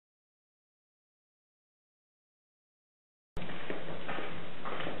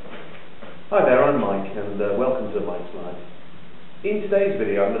Hi there, I'm Mike and welcome to Mike's Live. In today's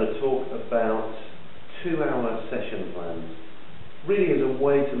video I'm going to talk about 2-hour session plans. Really as a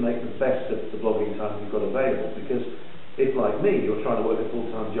way to make the best of the blogging time you've got available, because if, like me, you're trying to work a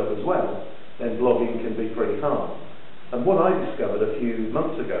full-time job as well, then blogging can be pretty hard. And what I discovered a few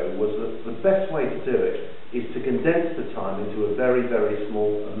months ago was that the best way to do it is to condense the time into a very, very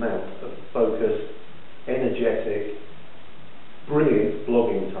small amount of focused, energetic, brilliant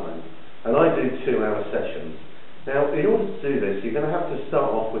blogging time. And I do 2-hour sessions. Now, in order to do this, you're going to have to start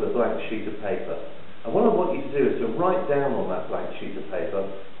off with a blank sheet of paper. And what I want you to do is to write down on that blank sheet of paper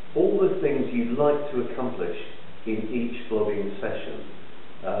all the things you'd like to accomplish in each blogging session.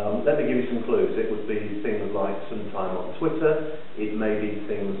 Let me give you some clues. It would be things like some time on Twitter, it may be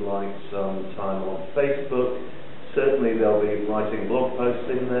things like some time on Facebook, certainly there'll be writing blog posts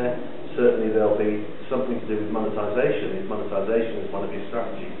in there, certainly there'll be something to do with monetization, if monetization is one of your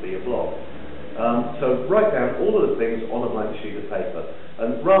strategies for your blog. So write down all of the things on a blank sheet of paper,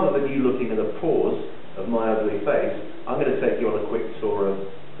 and rather than you looking at a pause of my ugly face, I'm going to take you on a quick tour of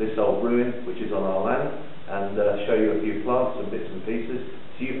this old ruin which is on our land, and show you a few plants and bits and pieces,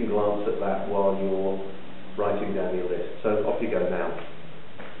 so you can glance at that while you're writing down your list. So off you go now.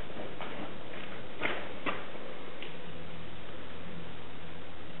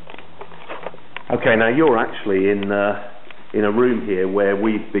 Okay, now you're actually in a room here where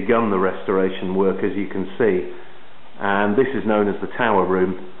we've begun the restoration work, as you can see, and this is known as the tower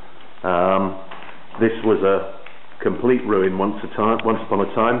room. This was a complete ruin once upon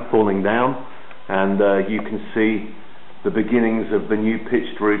a time, falling down, and you can see the beginnings of the new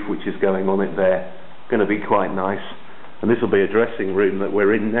pitched roof which is going on it there. Going to be quite nice, and this will be a dressing room that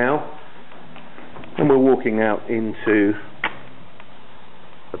we're in now, and we're walking out into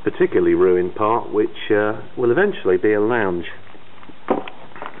a particularly ruined part which will eventually be a lounge.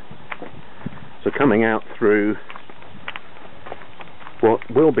 So coming out through what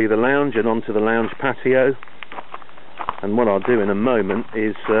will be the lounge and onto the lounge patio, and what I'll do in a moment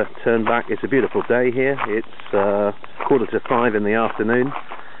is turn back. It's a beautiful day here. It's 4:45 in the afternoon,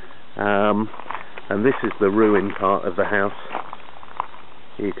 and this is the ruined part of the house,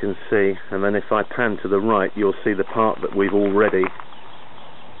 you can see, and then if I pan to the right you'll see the part that we've already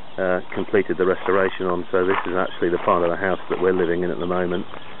completed the restoration on. So this is actually the part of the house that we're living in at the moment.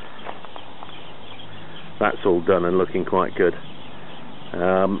 That's all done and looking quite good.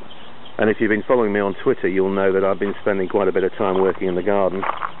 And if you've been following me on Twitter, you'll know that I've been spending quite a bit of time working in the garden,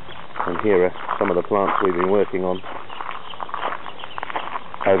 and here are some of the plants we've been working on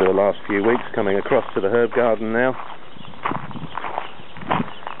over the last few weeks. Coming across to the herb garden now.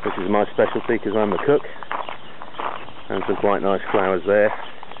 This is my specialty because I'm the cook, and some quite nice flowers there.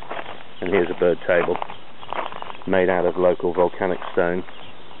 And here's a bird table made out of local volcanic stone.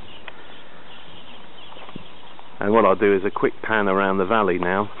 And what I'll do is a quick pan around the valley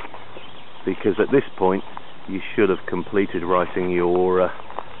now, because at this point you should have completed writing your list.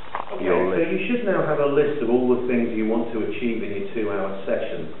 So you should now have a list of all the things you want to achieve in your 2-hour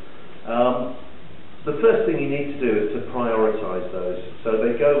session. The first thing you need to do is to prioritise those. So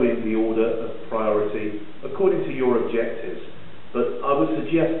they go in the order of priority according to your objectives. But I would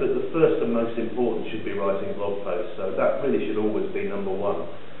suggest that the first and most important should be writing blog posts, so that really should always be number one.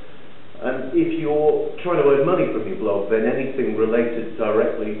 And if you're trying to earn money from your blog, then anything related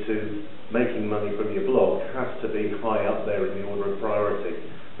directly to making money from your blog has to be high up there in the order of priority.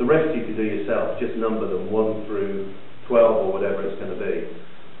 The rest you can do yourself, just number them 1 through 12 or whatever it's going to be.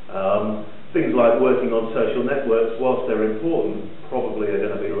 Things like working on social networks, whilst they're important, probably are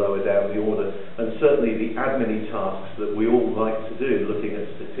going to be lower down the order, and certainly the admin tasks that we all like to do, looking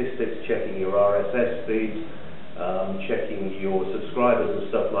at statistics, checking your RSS feeds, checking your subscribers and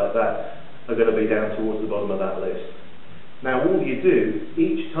stuff like that, are going to be down towards the bottom of that list. Now all you do,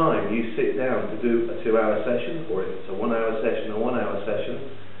 each time you sit down to do a 2-hour session, or if it's a 1-hour session, a 1-hour session,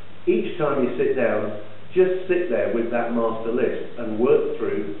 each time you sit down, just sit there with that master list and work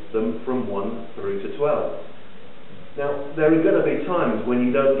through them from 1 through to 12. Now, there are going to be times when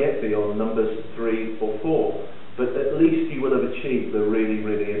you don't get beyond numbers 3 or 4, but at least you will have achieved the really,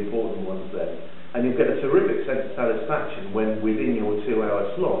 really important ones then. And you'll get a terrific sense of satisfaction when within your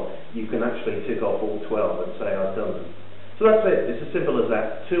 2-hour slot you can actually tick off all 12 and say, I've done them. So that's it. It's as simple as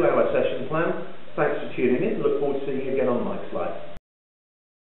that. 2-hour session plan. Thanks for tuning in. Look forward to seeing you again on Mike's Live.